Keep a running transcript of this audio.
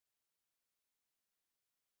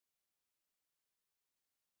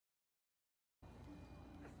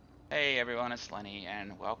Hey everyone, it's Lenny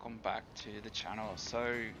and welcome back to the channel.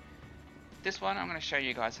 So this one I'm going to show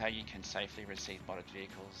you guys how you can safely receive modded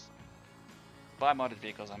vehicles. By modded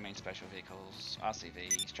vehicles I mean special vehicles,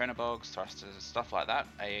 RCVs, trainer bogs, thrusters, stuff like that,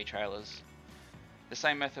 AA trailers. The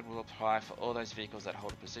same method will apply for all those vehicles that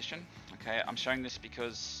hold a position. Okay, I'm showing this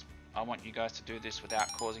because I want you guys to do this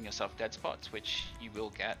without causing yourself dead spots, which you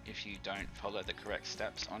will get if you don't follow the correct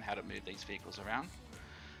steps on how to move these vehicles around.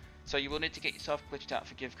 So you will need to get yourself glitched out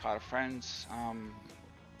for gift card of friends.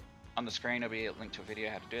 On the screen will be a link to a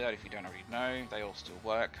video how to do that if you don't already know. They all still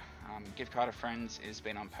work. Gift card of friends is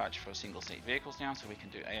been unpatched for single seat vehicles now, so we can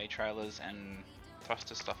do AA trailers and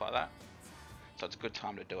thrusters, stuff like that. So it's a good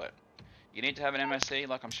time to do it. You need to have an MOC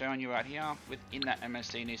like I'm showing you right here. Within that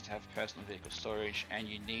MOC needs to have personal vehicle storage, and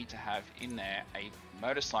you need to have in there a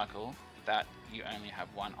motorcycle that you only have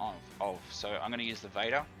one of. So I'm going to use the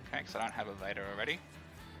Vader, okay, because I don't have a Vader already.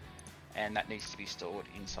 And that needs to be stored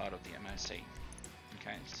inside of the MOC.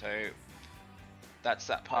 Okay, so that's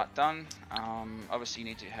that part done. Obviously you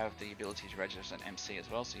need to have the ability to register an MC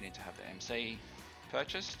as well, so you need to have the MC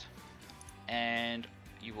purchased, and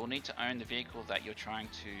you will need to own the vehicle that you're trying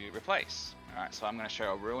to replace. Alright, so I'm going to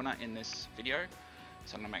show a ruiner in this video,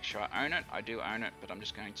 so I'm going to make sure I own it. I do own it, but I'm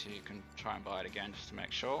just going to try and buy it again just to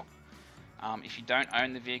make sure. If you don't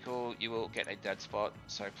own the vehicle, you will get a dead spot,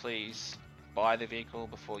 so please buy the vehicle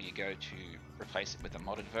before you go to replace it with a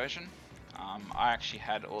modded version. I actually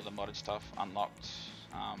had all the modded stuff unlocked,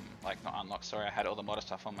 I had all the modded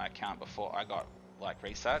stuff on my account before I got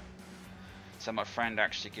reset. So my friend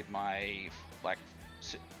actually gave my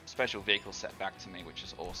special vehicle set back to me, which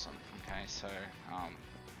is awesome. Okay, so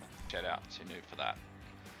shout out to Noob for that.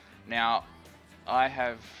 Now I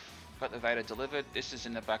have got the Vader delivered. This is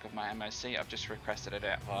in the back of my MOC. I've just requested it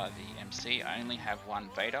out via the MC. I only have one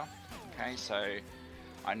Vader. Okay, so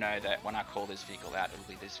I know that when I call this vehicle out, it'll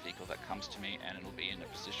be this vehicle that comes to me, and it'll be in the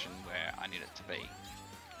position where I need it to be.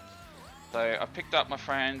 So I've picked up my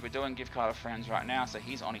friend. We're doing gift card of friends right now, so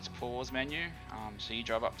he's on his pause menu. So you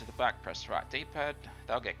drive up to the back, press right D-pad,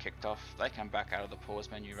 they'll get kicked off. They come back out of the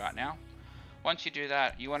pause menu right now. Once you do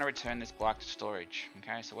that, you want to return this bike to storage.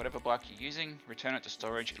 Okay, so whatever bike you're using, return it to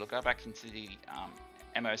storage. It'll go back into the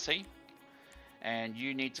MOC, and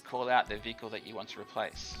you need to call out the vehicle that you want to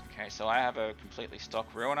replace. Okay, so I have a completely stock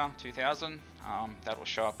Ruiner 2000 that will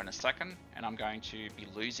show up in a second, and I'm going to be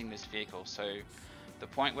losing this vehicle. So the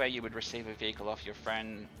point where you would receive a vehicle off your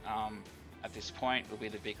friend at this point will be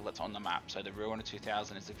the vehicle that's on the map. So the Ruiner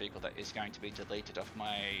 2000 is the vehicle that is going to be deleted off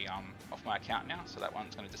my account now, so that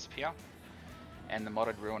one's going to disappear. And the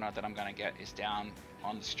modded Ruiner that I'm going to get is down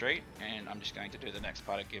on the street, and I'm just going to do the next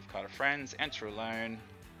part of gift card of friends, enter a loan,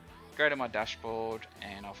 go to my dashboard,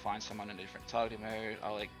 and I'll find someone in a different targeting mode.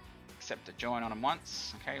 I'll accept the join on them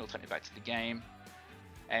once. Okay, it'll take me back to the game,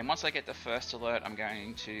 and once I get the first alert, I'm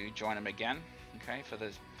going to join them again. Okay, for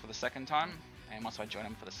the second time. And once I join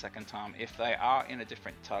them for the second time, if they are in a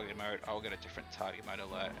different target mode, I'll get a different target mode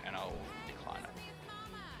alert, and I'll decline it.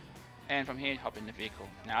 And from here, hop in the vehicle.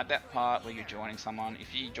 Now at that part where you're joining someone,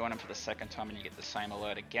 if you join them for the second time and you get the same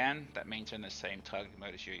alert again, that means they're in the same target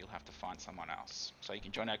mode as you. You'll have to find someone else. So you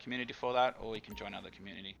can join our community for that, or you can join other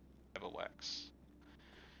community, whatever works.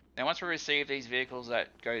 Now once we receive these vehicles that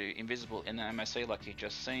go invisible in the MOC like you've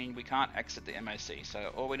just seen, we can't exit the MOC.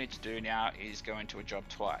 So all we need to do now is go into a job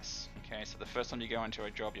twice. Okay, so the first time you go into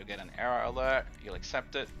a job, you'll get an error alert, you'll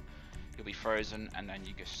accept it, you'll be frozen, and then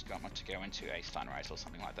you just want to go into a stun race or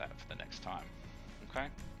something like that for the next time. Okay.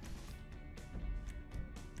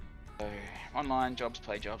 So online jobs,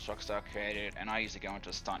 play jobs, Rockstar created, and I usually go into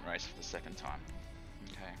a stunt race for the second time.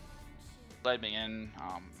 Okay. Load me in,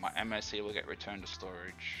 my MOC will get returned to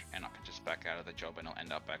storage, and I can just back out of the job and I'll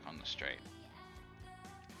end up back on the street.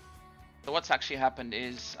 So what's actually happened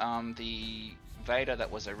is the Vader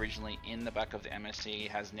that was originally in the back of the MOC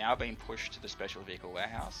has now been pushed to the special vehicle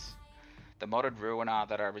warehouse. The modded Ruiner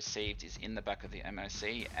that I received is in the back of the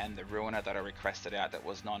MOC, and the Ruiner that I requested out that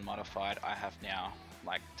was non-modified, I have now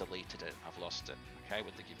deleted it. I've lost it. Okay,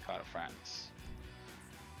 with the gift card of friends.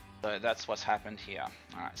 So that's what's happened here.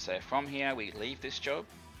 Alright, so from here we leave this job,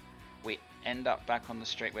 we end up back on the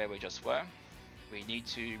street where we just were. We need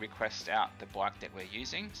to request out the bike that we're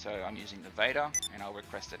using, so I'm using the Vader, and I'll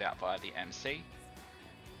request it out via the MC.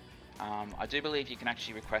 I do believe you can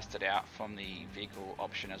actually request it out from the vehicle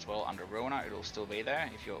option as well under Ruiner. It'll still be there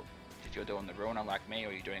if you're doing the Ruiner like me,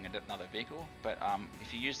 or you're doing another vehicle. But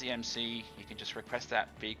if you use the MC, you can just request that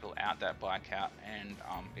vehicle out, that bike out, and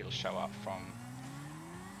it'll show up from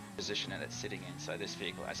position that it's sitting in. So this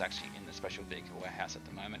vehicle is actually in the special vehicle warehouse at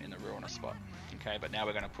the moment in the Ruiner spot. Okay, but now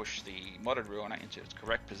we're going to push the modded Ruiner into its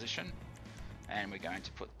correct position, and we're going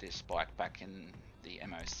to put this bike back in the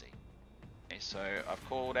MOC. Okay, so I've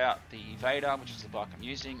called out the Vader, which is the bike I'm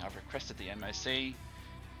using. I've requested the MOC.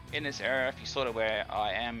 In this area, if you sort of where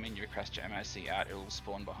I am and you request your MOC out, it will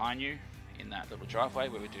spawn behind you in that little driveway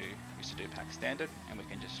where we used to do pack standard, and we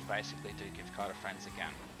can just basically do gift card of friends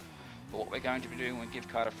again. But what we're going to be doing with gift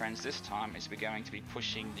card of friends this time is we're going to be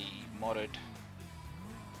pushing the modded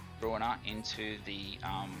Ruiner into the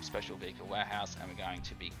special vehicle warehouse, and we're going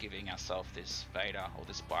to be giving ourselves this Vader or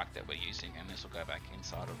this bike that we're using, and this will go back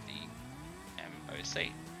inside of the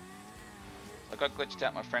MOC. I got glitched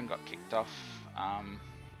out, my friend got kicked off.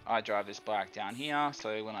 I drive this bike down here,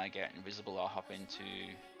 so when I get invisible I'll hop into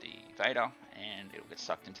the Vader and it'll get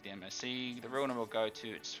sucked into the MOC. The Ruiner will go to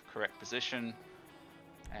its correct position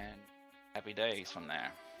and happy days from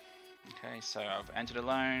there. Okay, so I've entered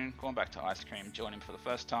alone, gone back to Ice Cream, join him for the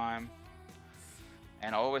first time,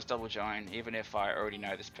 and I always double join. Even if I already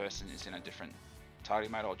know this person is in a different target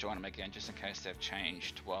mode, I'll join them again just in case they've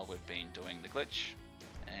changed while we've been doing the glitch.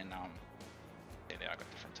 And yeah, there I got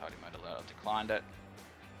different target mode alert, I declined it.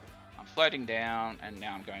 I'm floating down, and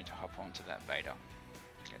now I'm going to hop onto that Vader.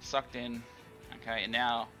 Get sucked in. Okay, and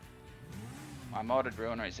now my modded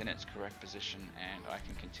Ruiner is in its correct position, and I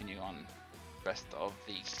can continue on the rest of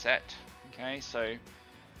the set. Okay, so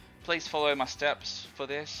please follow my steps for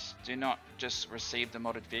this. Do not just receive the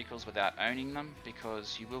modded vehicles without owning them,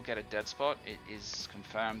 because you will get a dead spot. It is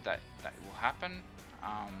confirmed that that will happen.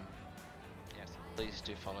 Yes, please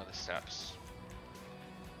do follow the steps.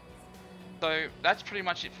 So that's pretty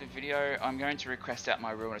much it for the video. I'm going to request out my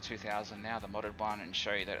Ruiner 2000 now, the modded one, and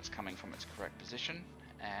show you that it's coming from its correct position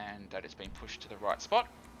and that it's been pushed to the right spot.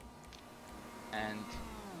 And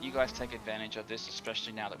you guys take advantage of this,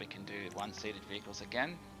 especially now that we can do one-seated vehicles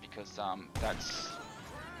again, because that's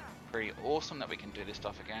pretty awesome that we can do this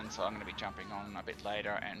stuff again. So I'm going to be jumping on a bit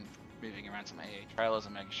later and moving around some AA trailers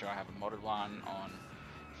and making sure I have a modded one on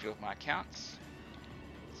a few of my accounts.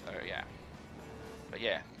 So yeah, but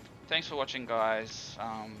yeah. Thanks for watching, guys.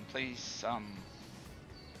 Please,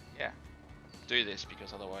 yeah, do this,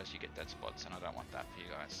 because otherwise you get dead spots, and I don't want that for you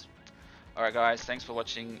guys. Alright guys, thanks for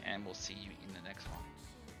watching, and we'll see you in the next one.